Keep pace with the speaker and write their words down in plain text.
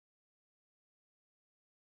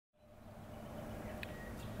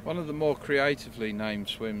One of the more creatively named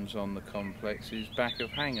swims on the complex is Back of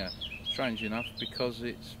Hangar, strange enough because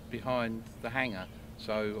it's behind the hangar,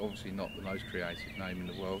 so obviously not the most creative name in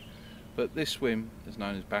the world, but this swim is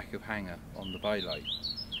known as Back of Hangar on the Bay Lake.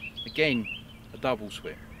 Again, a double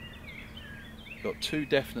swim. Got two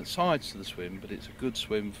definite sides to the swim, but it's a good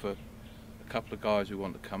swim for a couple of guys who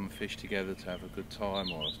want to come and fish together to have a good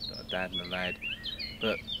time, or a dad and a lad.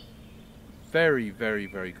 But very, very,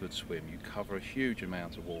 very good swim. You cover a huge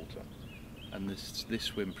amount of water, and this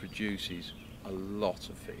swim produces a lot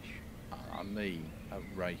of fish. I mean, a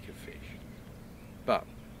rake of fish. But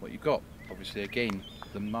what you've got, obviously, again,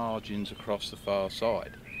 the margins across the far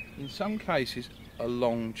side. In some cases, a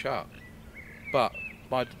long chuck, but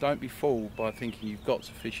don't be fooled by thinking you've got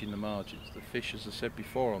to fish in the margins. The fish, as I said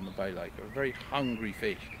before on the Bay Lake, are very hungry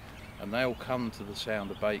fish, and they'll come to the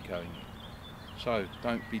sound of bait going in. So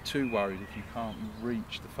don't be too worried if you can't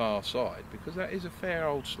reach the far side, because that is a fair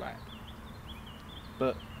old slap.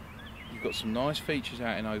 But you've got some nice features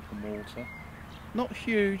out in open water. Not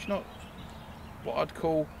huge, not what I'd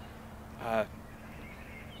call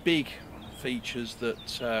big features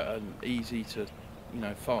that are easy to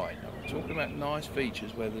find. I'm talking about nice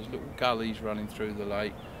features where there's little gullies running through the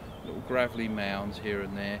lake, little gravelly mounds here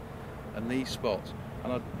and there, and these spots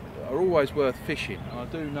are always worth fishing. And I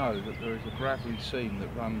do know that there is a gravelly seam that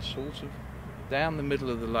runs sort of down the middle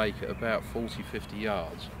of the lake at about 40-50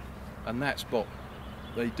 yards, and that spot,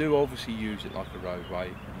 they do obviously use it like a roadway,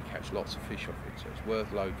 and you catch lots of fish off it, so it's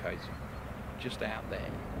worth locating just out there,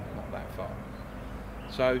 not that far.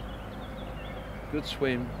 So good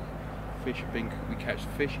swim. We catch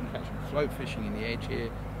fish and catch float fishing in the edge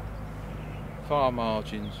here, far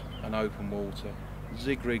margins and open water.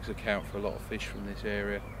 Zig rigs account for a lot of fish from this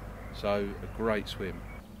area, so a great swim.